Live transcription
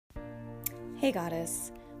Hey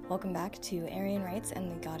Goddess, welcome back to Aryan Rights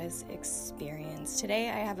and the Goddess Experience.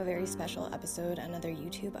 Today I have a very special episode, another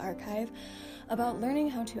YouTube archive, about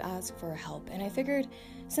learning how to ask for help. And I figured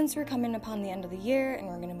since we're coming upon the end of the year and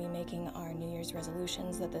we're going to be making our New Year's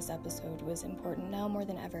resolutions, that this episode was important now more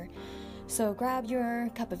than ever. So grab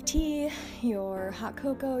your cup of tea, your hot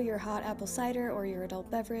cocoa, your hot apple cider, or your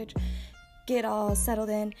adult beverage. Get all settled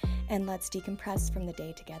in, and let's decompress from the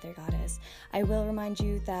day together, Goddess. I will remind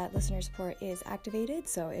you that listener support is activated,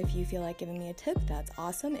 so if you feel like giving me a tip, that's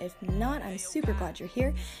awesome. If not, I'm super glad you're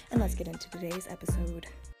here, and let's get into today's episode.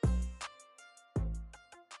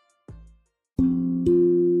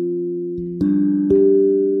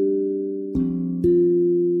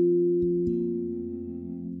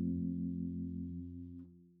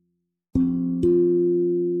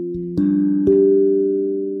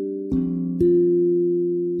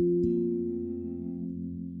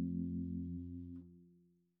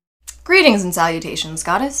 Greetings and salutations,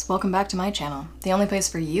 Goddess. Welcome back to my channel, the only place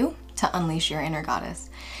for you to unleash your inner goddess.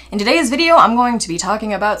 In today's video, I'm going to be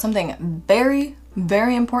talking about something very,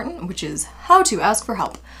 very important, which is how to ask for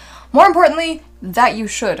help. More importantly, that you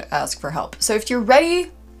should ask for help. So if you're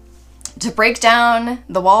ready to break down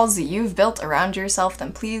the walls that you've built around yourself,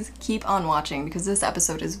 then please keep on watching because this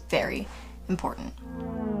episode is very important.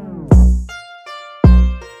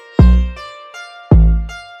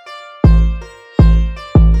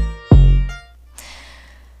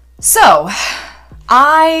 So,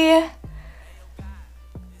 I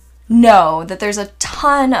know that there's a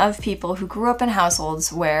ton of people who grew up in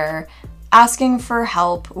households where asking for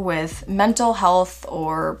help with mental health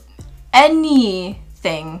or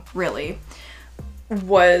anything really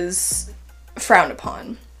was frowned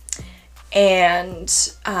upon.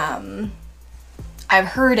 And I've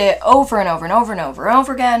heard it over and over and over and over and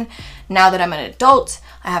over again. Now that I'm an adult,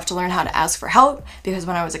 I have to learn how to ask for help because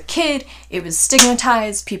when I was a kid, it was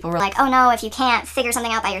stigmatized. People were like, oh no, if you can't figure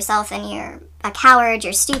something out by yourself, then you're a coward,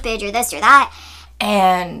 you're stupid, you're this, you're that.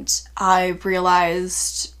 And I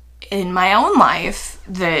realized in my own life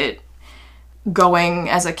that going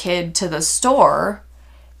as a kid to the store,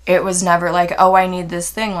 it was never like, oh, I need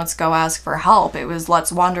this thing, let's go ask for help. It was,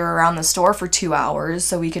 let's wander around the store for 2 hours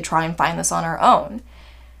so we could try and find this on our own.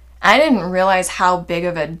 I didn't realize how big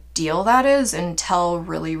of a deal that is until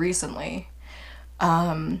really recently.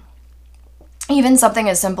 Even something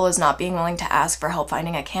as simple as not being willing to ask for help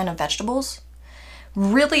finding a can of vegetables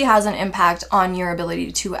really has an impact on your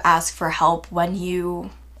ability to ask for help when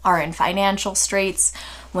you are in financial straits,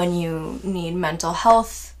 when you need mental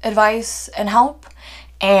health advice and help.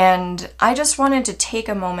 And I just wanted to take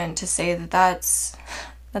a moment to say that that's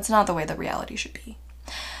not the way the reality should be.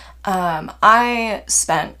 I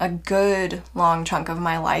spent a good long chunk of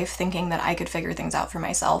my life thinking that I could figure things out for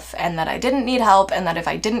myself and that I didn't need help and that if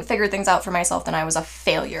I didn't figure things out for myself, then I was a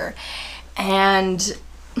failure. And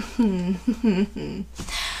it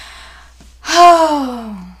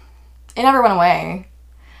never went away.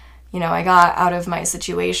 You know, I got out of my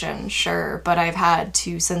situation, sure, but I've had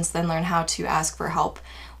to since then learn how to ask for help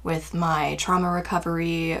with my trauma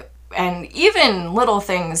recovery. And even little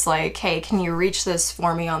things like, hey, can you reach this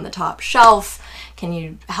for me on the top shelf? Can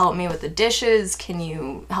you help me with the dishes? Can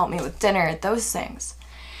you help me with dinner? Those things.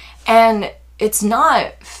 And it's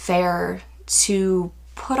not fair to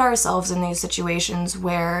put ourselves in these situations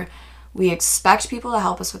where we expect people to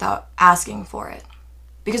help us without asking for it.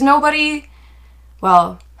 Because nobody,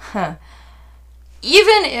 even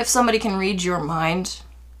if somebody can read your mind,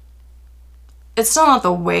 it's still not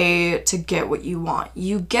the way to get what you want.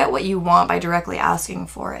 You get what you want by directly asking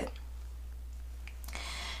for it.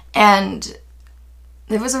 And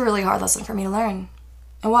it was a really hard lesson for me to learn.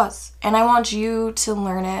 It was. And I want you to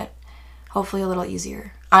learn it hopefully a little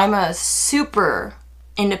easier. I'm a super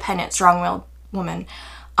independent, strong-willed woman.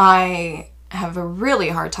 I have a really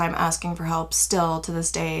hard time asking for help still to this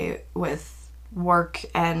day with work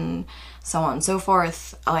and so on and so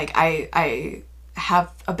forth. Like, I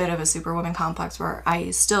have a bit of a superwoman complex where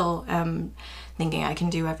I still am thinking I can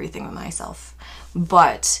do everything with myself.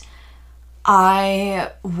 But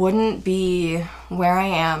I wouldn't be where I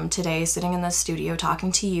am today sitting in this studio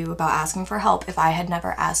talking to you about asking for help if I had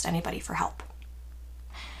never asked anybody for help.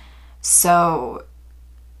 So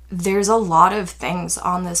there's a lot of things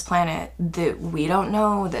on this planet that we don't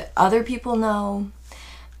know, that other people know,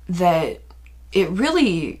 that it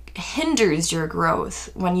really hinders your growth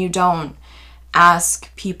when you don't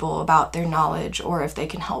ask people about their knowledge or if they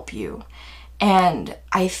can help you. And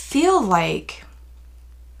I feel like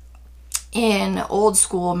in old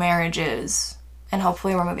school marriages, and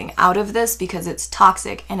hopefully we're moving out of this because it's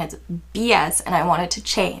toxic and it's BS and I want it to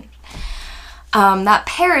change. that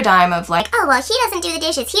paradigm of like, oh, well, he doesn't do the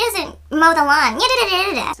dishes, he doesn't mow the lawn,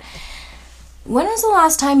 when was the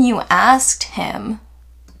last time you asked him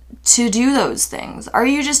to do those things? Are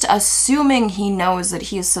you just assuming he knows that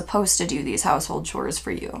he is supposed to do these household chores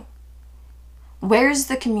for you? Where's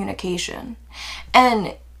the communication?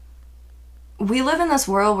 And we live in this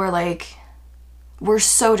world where, like, we're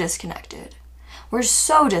so disconnected. We're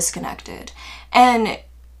so disconnected. And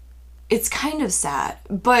it's kind of sad.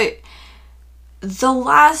 But the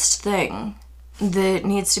last thing that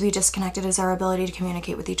needs to be disconnected is our ability to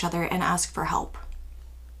communicate with each other and ask for help.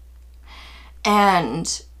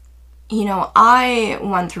 And, you know, I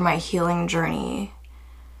went through my healing journey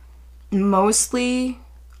mostly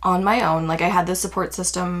on my own. Like, I had the support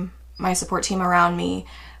system, my support team around me.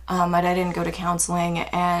 My dad didn't go to counseling,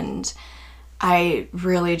 and I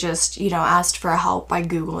really just, you know, asked for help by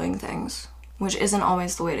Googling things, which isn't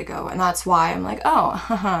always the way to go. And that's why I'm like,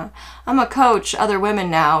 oh, I'm a coach other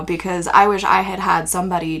women now, because I wish I had had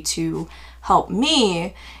somebody to help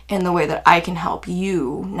me in the way that I can help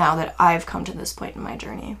you now that I've come to this point in my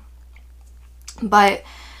journey. But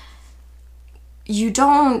you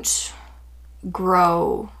don't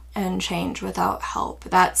grow and change without help.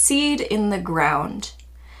 That seed in the ground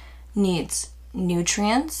needs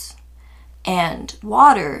nutrients and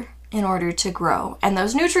water in order to grow. And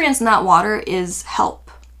those nutrients and that water is help.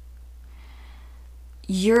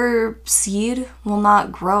 Your seed will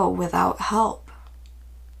not grow without help.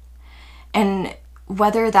 And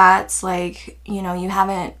whether that's like, you know, you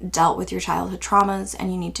haven't dealt with your childhood traumas and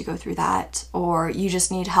you need to go through that, or you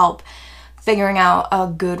just need help figuring out a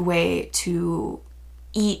good way to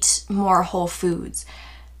eat more whole foods.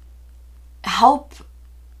 Help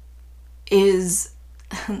is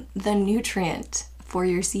the nutrient for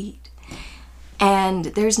your seed. And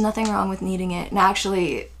there's nothing wrong with needing it. And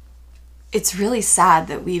actually, it's really sad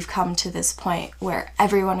that we've come to this point where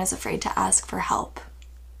everyone is afraid to ask for help.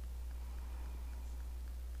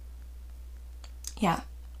 Yeah.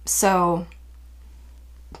 So,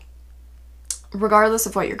 regardless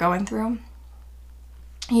of what you're going through,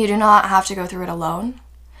 you do not have to go through it alone.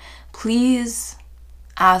 Please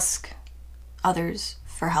ask others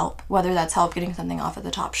for help, whether that's help getting something off of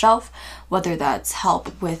the top shelf, whether that's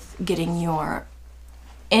help with getting your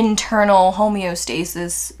internal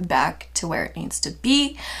homeostasis back to where it needs to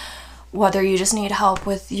be, whether you just need help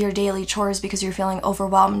with your daily chores because you're feeling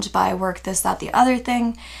overwhelmed by work, this, that, the other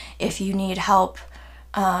thing. If you need help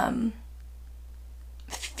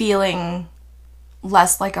feeling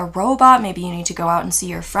less like a robot, maybe you need to go out and see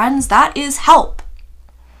your friends, that is help.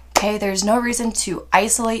 Okay, there's no reason to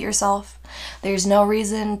isolate yourself. There's no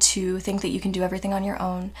reason to think that you can do everything on your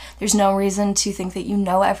own. There's no reason to think that you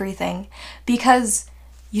know everything, because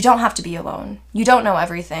you don't have to be alone. You don't know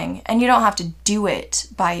everything, and you don't have to do it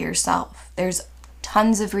by yourself. There's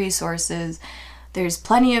tons of resources. There's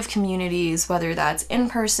plenty of communities, whether that's in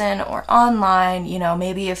person or online. You know,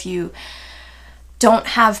 maybe if you don't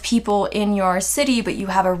have people in your city, but you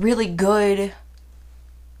have a really good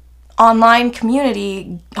online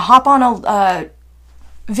community, hop on a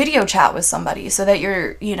video chat with somebody so that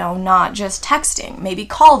you're, you know, not just texting. Maybe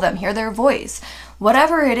call them, hear their voice.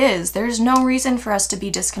 Whatever it is, there's no reason for us to be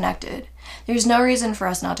disconnected. There's no reason for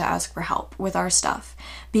us not to ask for help with our stuff,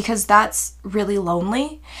 because that's really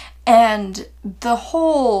lonely. And the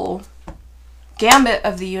whole gambit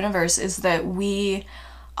of the universe is that we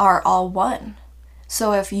are all one.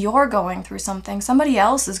 So if you're going through something, somebody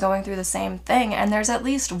else is going through the same thing, and there's at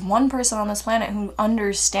least one person on this planet who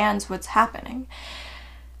understands what's happening.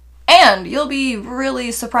 And you'll be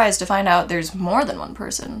really surprised to find out there's more than one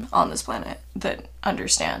person on this planet that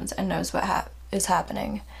understands and knows what is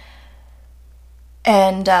happening.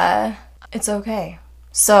 And it's okay.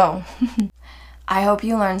 So, I hope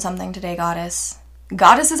you learned something today, Goddess.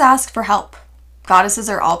 Goddesses ask for help. Goddesses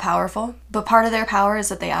are all powerful, but part of their power is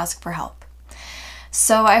that they ask for help.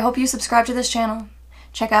 So I hope you subscribe to this channel.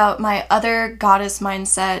 Check out my other Goddess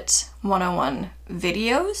Mindset 101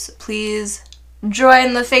 videos. Please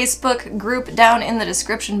join the Facebook group down in the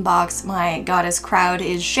description box. My goddess crowd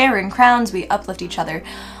is sharing crowns. We uplift each other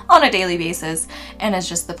on a daily basis, and it's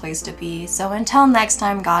just the place to be. So until next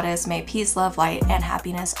time, Goddess, may peace, love, light, and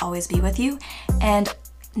happiness always be with you, and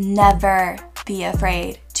never be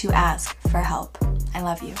afraid to ask for help. I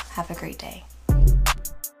love you. Have a great day.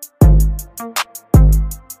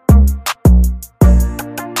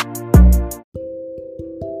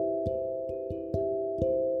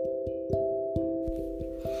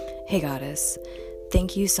 Hey Goddess,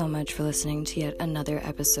 Thank you so much for listening to yet another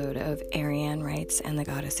episode of Ariane Writes and the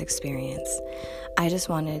Goddess Experience. I just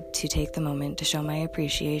wanted to take the moment to show my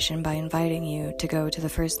appreciation by inviting you to go to the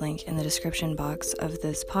first link in the description box of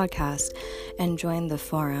this podcast and join the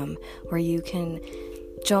forum where you can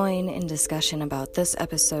join in discussion about this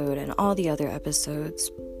episode and all the other episodes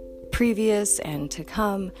previous and to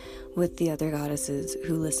come with the other goddesses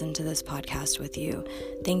who listen to this podcast with you.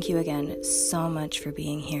 Thank you again so much for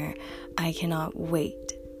being here. I cannot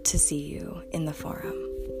wait to see you in the forum.